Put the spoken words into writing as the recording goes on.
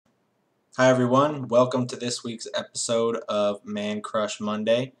Hi everyone, welcome to this week's episode of Man Crush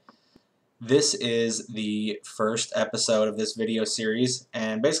Monday. This is the first episode of this video series,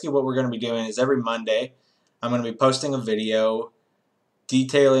 and basically what we're going to be doing is every Monday I'm going to be posting a video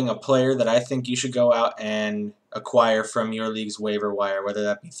detailing a player that I think you should go out and acquire from your league's waiver wire, whether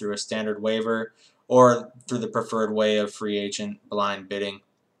that be through a standard waiver or through the preferred way of free agent blind bidding.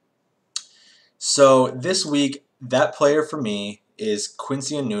 So this week, that player for me is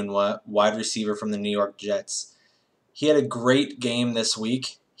Quincy Enunwa, wide receiver from the New York Jets. He had a great game this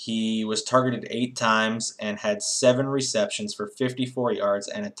week. He was targeted 8 times and had 7 receptions for 54 yards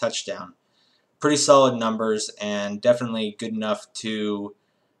and a touchdown. Pretty solid numbers and definitely good enough to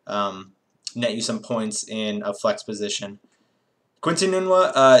net you some points in a flex position. Quincy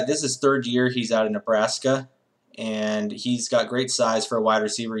Enunwa, this is his third year. He's out of Nebraska, and he's got great size for a wide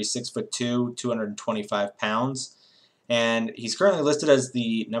receiver. He's 6'2", 225 pounds, and he's currently listed as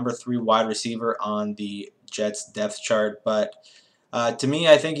the number 3 wide receiver on the Jets depth chart. But to me,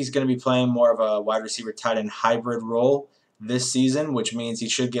 I think he's going to be playing more of a wide receiver tight end hybrid role this season, which means he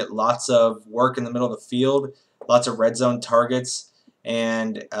should get lots of work in the middle of the field, lots of red zone targets.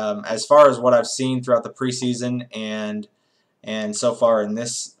 And as far as what I've seen throughout the preseason and so far in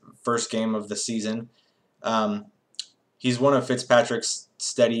this first game of the season, um, he's one of Fitzpatrick's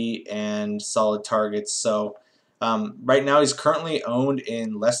steady and solid targets. So right now he's currently owned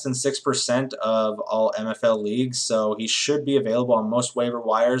in less than 6% of all MFL leagues, so he should be available on most waiver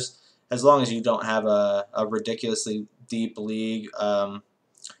wires as long as you don't have a ridiculously deep league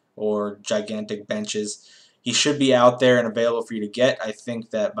or gigantic benches. He should be out there and available for you to get. I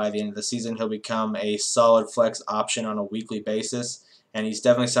think that by the end of the season he'll become a solid flex option on a weekly basis, and he's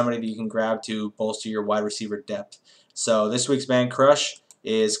definitely somebody that you can grab to bolster your wide receiver depth. So this week's Man Crush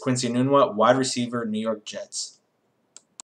is Quincy Enunwa, wide receiver, New York Jets.